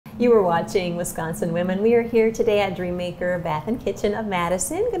You were watching Wisconsin Women. We are here today at Dreammaker Bath and Kitchen of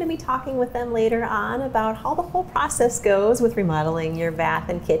Madison. Going to be talking with them later on about how the whole process goes with remodeling your bath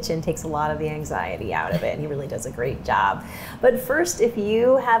and kitchen. Takes a lot of the anxiety out of it, and he really does a great job. But first, if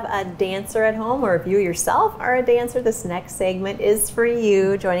you have a dancer at home, or if you yourself are a dancer, this next segment is for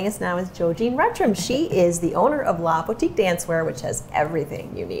you. Joining us now is JoJean Ruttram. She is the owner of La Boutique Dancewear, which has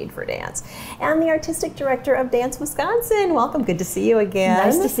everything you need for dance, and the artistic director of Dance Wisconsin. Welcome. Good to see you again.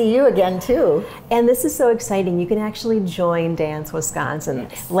 Nice to see you again too. And this is so exciting. You can actually join Dance Wisconsin.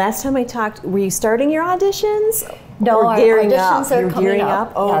 Yes. Last time I talked, were you starting your auditions? No, our auditions are You're coming gearing up.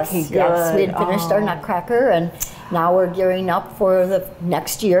 up? Oh, yes, okay, good. yes, we had finished our Nutcracker, and now we're gearing up for the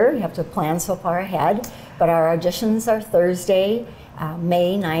next year. You have to plan so far ahead. But our auditions are Thursday,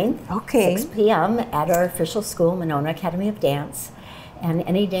 May 9th, Okay. 6 p.m. at our official school, Monona Academy of Dance. And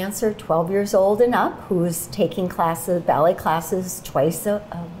any dancer 12 years old and up who's taking classes, ballet classes twice a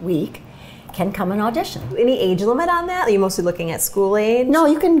week can come and audition. Any age limit on that? Are you mostly looking at school age? No,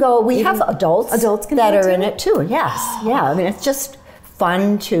 you can go. We have adults can that do it are in too? it too. Yes, yeah. I mean, it's just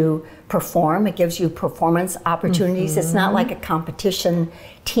fun to perform. It gives you performance opportunities. It's not like a competition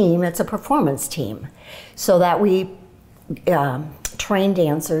team. It's a performance team, so that we train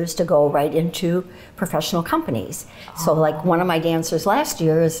dancers to go right into professional companies. So like one of my dancers last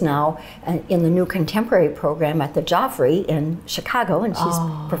year is now in the new contemporary program at the Joffrey in Chicago, and she's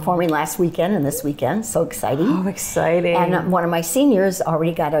performing last weekend and this weekend. So exciting. Oh, exciting. And one of my seniors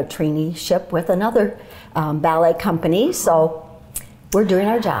already got a traineeship with another ballet company. So we're doing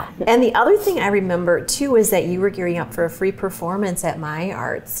our job. And the other thing I remember too is that you were gearing up for a free performance at My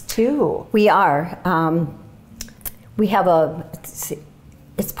Arts too. We are. We have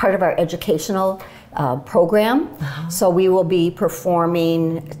it's part of our educational program. So we will be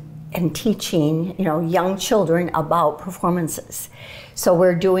performing and teaching, young children about performances. So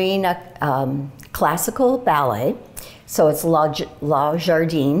we're doing a classical ballet. So it's La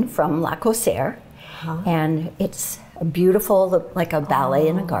Jardine from La Corsaire. And it's beautiful, like a ballet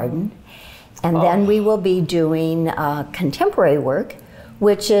in a garden. And then we will be doing contemporary work,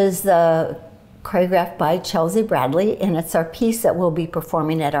 which is choreographed by Chelsea Bradley, and it's our piece that we'll be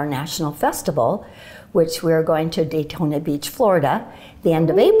performing at our national festival, which we're going to Daytona Beach, Florida, the end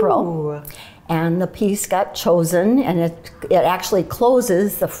of April. And the piece got chosen, and it actually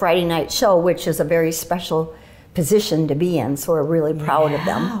closes the Friday night show, which is a very special position to be in, so we're really proud of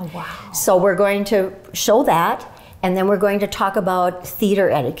them. Wow. So we're going to show that, and then we're going to talk about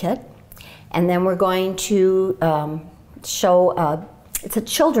theater etiquette, and then we're going to show it's a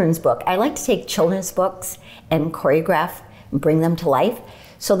children's book. I like to take children's books and choreograph and bring them to life.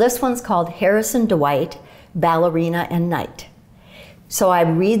 So this one's called Harrison Dwight, Ballerina and Knight. So I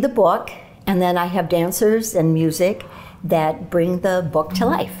read the book, and then I have dancers and music that bring the book to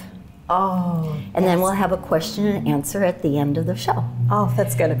life. And then we'll have a question and answer at the end of the show. Oh,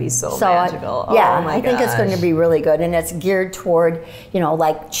 that's going to be so magical. Yeah, oh my I think it's going to be really good, and it's geared toward,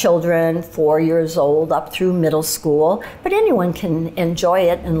 like children 4 years old up through middle school, but anyone can enjoy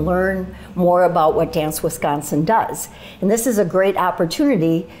it and learn more about what Dance Wisconsin does. And this is a great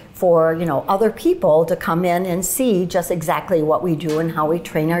opportunity for, other people to come in and see just exactly what we do and how we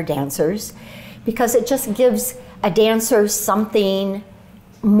train our dancers, because it just gives a dancer something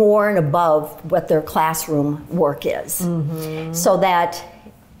more and above what their classroom work is. So that,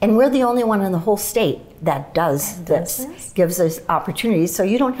 and we're the only one in the whole state that does this, gives us opportunities. So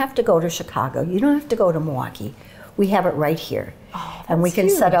you don't have to go to Chicago, you don't have to go to Milwaukee. We have it right here. And we can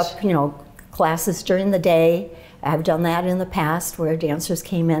set up, classes during the day. I've done that in the past where dancers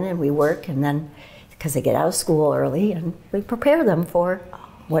came in and we work, and then, because they get out of school early, and we prepare them for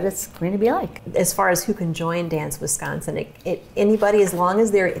what it's going to be like. As far as who can join Dance Wisconsin, anybody, as long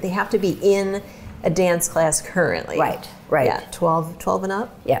as they have to be in a dance class currently. Right. Yeah, 12 and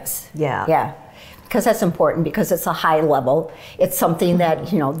up? Yes. Yeah. Because that's important, because it's a high level. It's something that,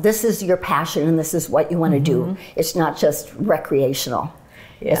 this is your passion and this is what you want to do. It's not just recreational.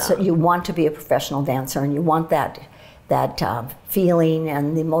 Yeah. You want to be a professional dancer, and you want that feeling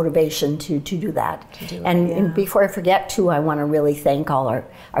and the motivation to do that. And before I forget too, I want to really thank all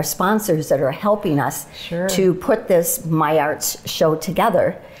our sponsors that are helping us to put this My Arts show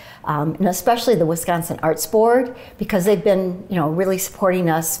together. And especially the Wisconsin Arts Board, because they've been really supporting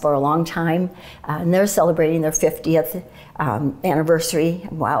us for a long time. And they're celebrating their 50th anniversary.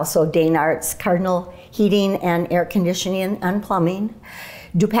 Wow, so Dane Arts, Cardinal Heating and Air Conditioning and Plumbing,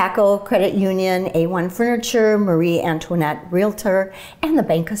 Dupaco Credit Union, A1 Furniture, Marie Antoinette Realtor, and the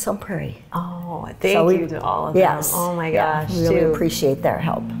Bank of Sun Prairie. Oh, thank you to all of them. Yes. Oh my gosh. We really appreciate their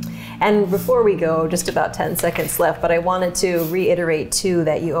help. And before we go, just about 10 seconds left, but I wanted to reiterate too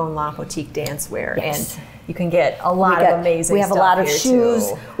that you own La Boutique Dancewear. Yes. And you can get a lot of amazing stuff. We have a lot of shoes.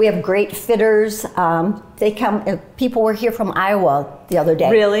 Too. We have great fitters. They come. People were here from Iowa the other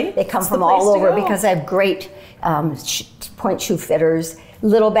day. Really? They come from all over because I have great point shoe fitters.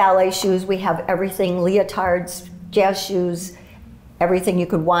 Little ballet shoes. We have everything: leotards, jazz shoes, everything you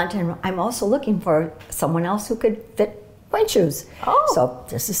could want. And I'm also looking for someone else who could fit point shoes. Oh. So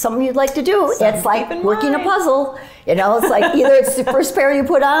this is something you'd like to do. Something it's like keep in working mind. a puzzle. You know, it's like either it's the first pair you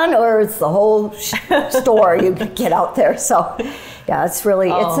put on or it's the whole store you get out there. So yeah, it's really,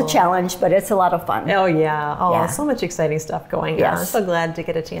 it's a challenge, but it's a lot of fun. Oh yeah. Oh, Yeah. so much exciting stuff going on. Yes. I'm so glad to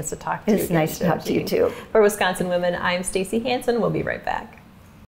get a chance to talk to you. It's nice to talk to you too. For Wisconsin Women, I'm Stacy Hansen. We'll be right back.